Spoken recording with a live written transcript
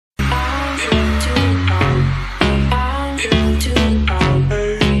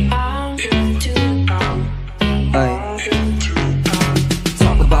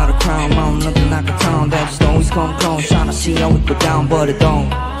but it don't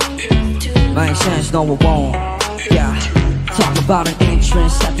make sense, no it won't. Yeah. Talk about an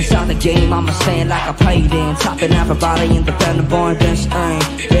entrance, step inside the game, I'ma stay like I played in. Topping everybody, independent boy, this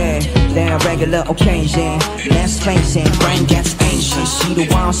ain't, they're a regular occasion. Let's face it, brain gets ancient. See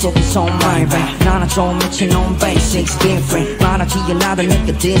the wild, so it's on my brain. 나는 좀 미친 on basics, different. 말하지 않아도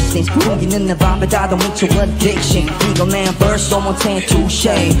내가 distance. 우리는 내 밤에 다도 미쳐 addiction. 이거 내 verse, 또 못해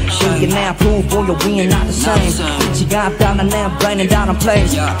touche. 이게 내 proof, boy, we ain't not the same. 위치가 없다는 내 brain은 다른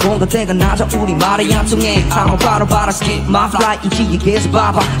place. 뭔가 때가 낮아, 우리 말이 안 통해. I'm about to skip my flight, 이지에게서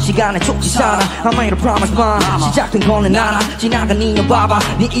봐봐. 시간에 촉지 살아, I made a promise, man. 시작된 거는 알아, 지나간 인연 봐봐.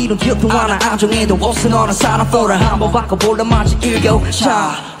 네 이름 기억도 하나, 안정에도 없어 너는 사람 for it. 한번 바꿔볼래 마치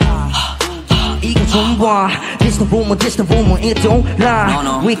일교차. 이거 좀 봐, distant rumor, it don't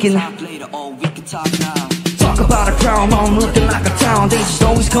lie. We can talk about a crown, I'm looking like a town. They just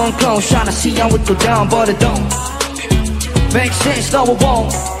always come close, trying to see how it go down, but it don't make sense, no it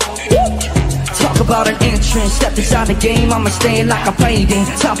won't. Talk about an entrance, step inside the game, I'ma stay like I played in.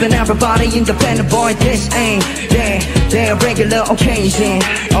 Topping everybody, independent boy, this ain't their regular occasion.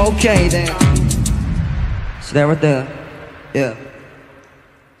 Okay then. So there right there, yeah.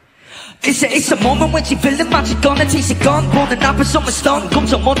 It's a moment when she feeling 마치 꺼내 티시건 보는 앞에서 만 stun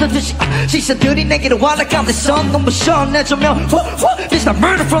검정 못하듯이 시선들이 내게로 와 like I'm the sun 너무 시원해지면 It's not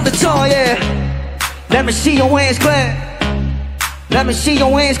murder from the top, yeah. Let me see your hands clear. Let me see your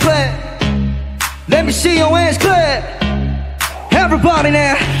hands clear. Let me see your hands clear. Everybody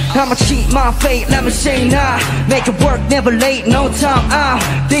now, I'ma cheat my fate, let me say nah. Make it work, never late, no time out.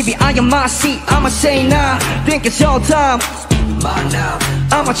 Baby, I am my seat, I'ma say nah. Think it's your time,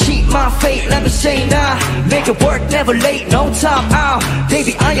 I'ma cheat my fate, let me say nah. Make it work, never late, no time out.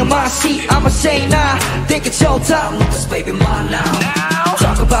 Baby, I am my seat, I'ma say nah. Think it's your time, cause baby, mine now.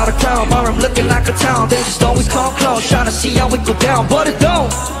 Talk about a crown, or I'm looking like a town. They just always come close, trying to see how it go down, but it don't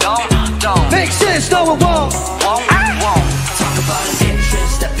make sense, no it won't. Talk about an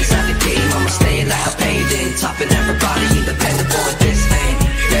entrance, step inside the game, I'ma stay like I paid in. Topping everybody, independent boy, this ain't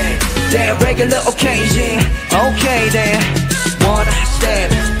their regular occasion. Okay then. One step,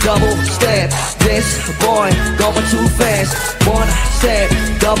 double step. This boy going too fast. One step,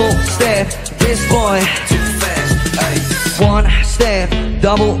 double step. This boy too fast, ay. One step,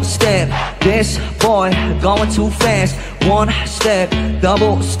 double step. This boy going too fast. One step,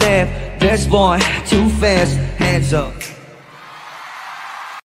 double step. This boy too fast. Hands up.